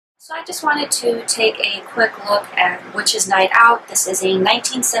So I just wanted to take a quick look at Witch's Night Out. This is a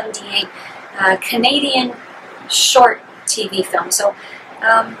 1978 Canadian short TV film. So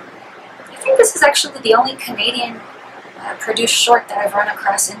I think this is actually the only Canadian produced short that I've run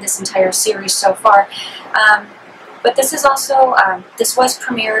across in this entire series so far. But this is also, this was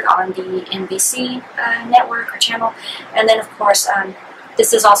premiered on the NBC network or channel, and then of course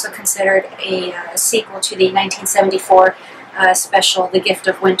this is also considered a sequel to the 1974 special, The Gift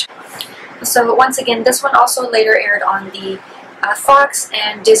of Winter. So once again, this one also later aired on the Fox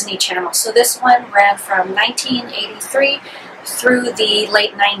and Disney channel. So this one ran from 1983 through the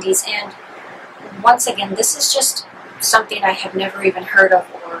late 90s, and once again, this is just something I had never even heard of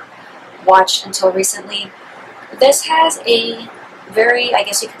or watched until recently. This has a very, I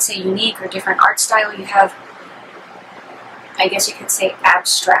guess you could say, unique or different art style. You have, I guess you could say,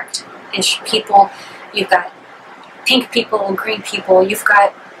 abstract-ish people. You've got pink people, green people. You've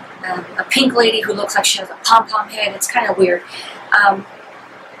got a pink lady who looks like she has a pom-pom head. It's kind of weird.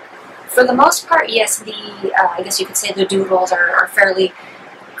 For the most part, yes, I guess you could say the doodles are fairly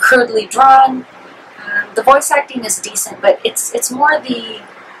crudely drawn. The voice acting is decent, but it's more the,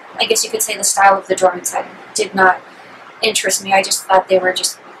 I guess you could say, the style of the drawings that did not interest me. I just thought they were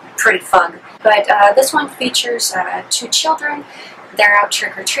just pretty fun. But this one features two children. They're out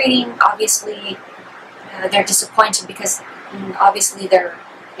trick-or-treating. Obviously, they're disappointed because obviously their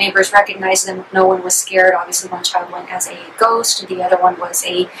neighbors recognized them. No one was scared. Obviously, one child went as a ghost, the other one was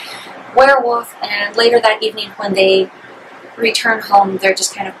a werewolf, and later that evening when they return home, they're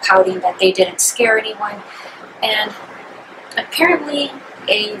just kind of pouting that they didn't scare anyone. And apparently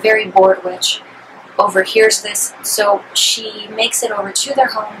a very bored witch overhears this, so she makes it over to their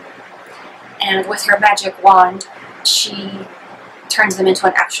home, and with her magic wand, she turns them into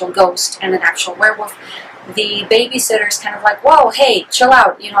an actual ghost and an actual werewolf. The babysitter's kind of like, whoa, hey, chill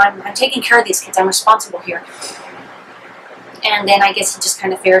out, you know, I'm taking care of these kids, I'm responsible here. And then I guess he just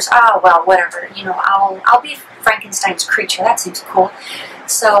kind of figures, oh, well, whatever, you know, I'll be Frankenstein's creature, that seems cool.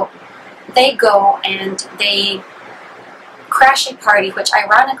 So they go and they crash a party, which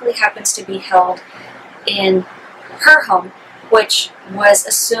ironically happens to be held in her home, which was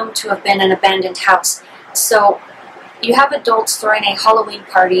assumed to have been an abandoned house. So you have adults throwing a Halloween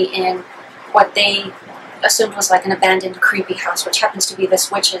party in what they assumed was like an abandoned, creepy house, which happens to be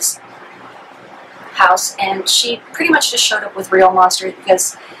this witch's house, and she pretty much just showed up with real monsters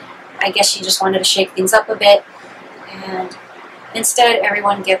because I guess she just wanted to shake things up a bit, and instead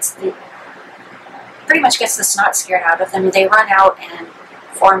everyone pretty much gets the snot scared out of them. They run out and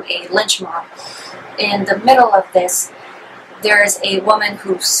form a lynch mob. In the middle of this, there's a woman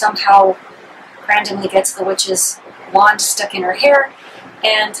who somehow randomly gets the witch's wand stuck in her hair,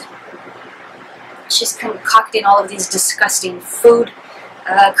 and she's concocting all of these disgusting food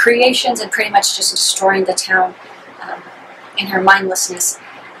creations and pretty much just destroying the town in her mindlessness.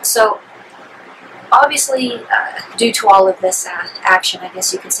 So obviously, due to all of this action, I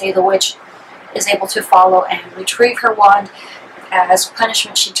guess you could say, the witch is able to follow and retrieve her wand. As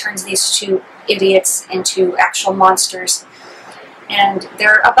punishment, she turns these two idiots into actual monsters, and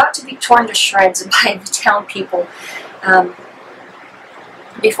they're about to be torn to shreds by the town people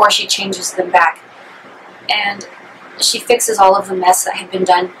before she changes them back. And she fixes all of the mess that had been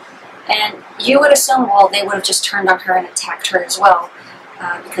done, and you would assume, well, they would have just turned on her and attacked her as well,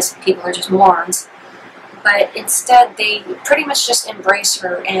 because people are just morons. But instead, they pretty much just embrace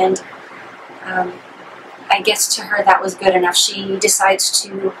her, and I guess to her that was good enough. She decides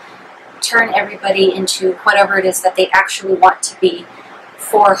to turn everybody into whatever it is that they actually want to be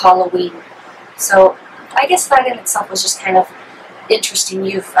for Halloween. So I guess that in itself was just kind of interesting.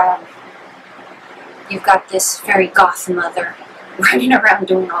 You've got this very goth mother running around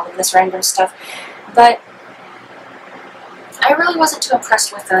doing all of this random stuff, but I really wasn't too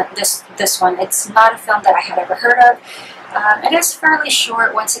impressed with this one. It's not a film that I had ever heard of. It is fairly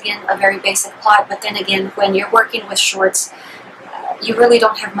short, once again, a very basic plot, but then again, when you're working with shorts, you really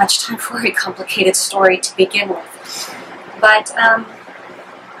don't have much time for a complicated story to begin with. But,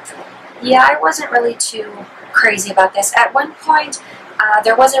 yeah, I wasn't really too crazy about this. At one point,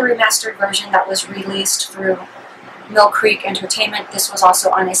 there was a remastered version that was released through Mill Creek Entertainment. This was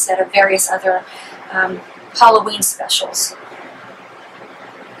also on a set of various other Halloween specials.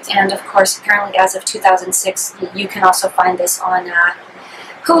 And of course, apparently as of 2006, you can also find this on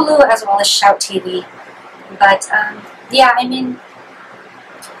Hulu as well as Shout TV. But yeah, I mean,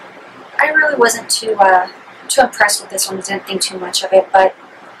 I really wasn't too impressed with this one. Didn't think too much of it, but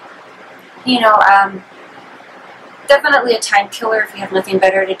you know, definitely a time killer. If you have nothing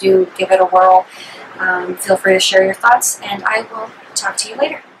better to do, give it a whirl. Feel free to share your thoughts, and I will talk to you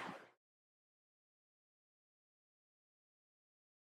later.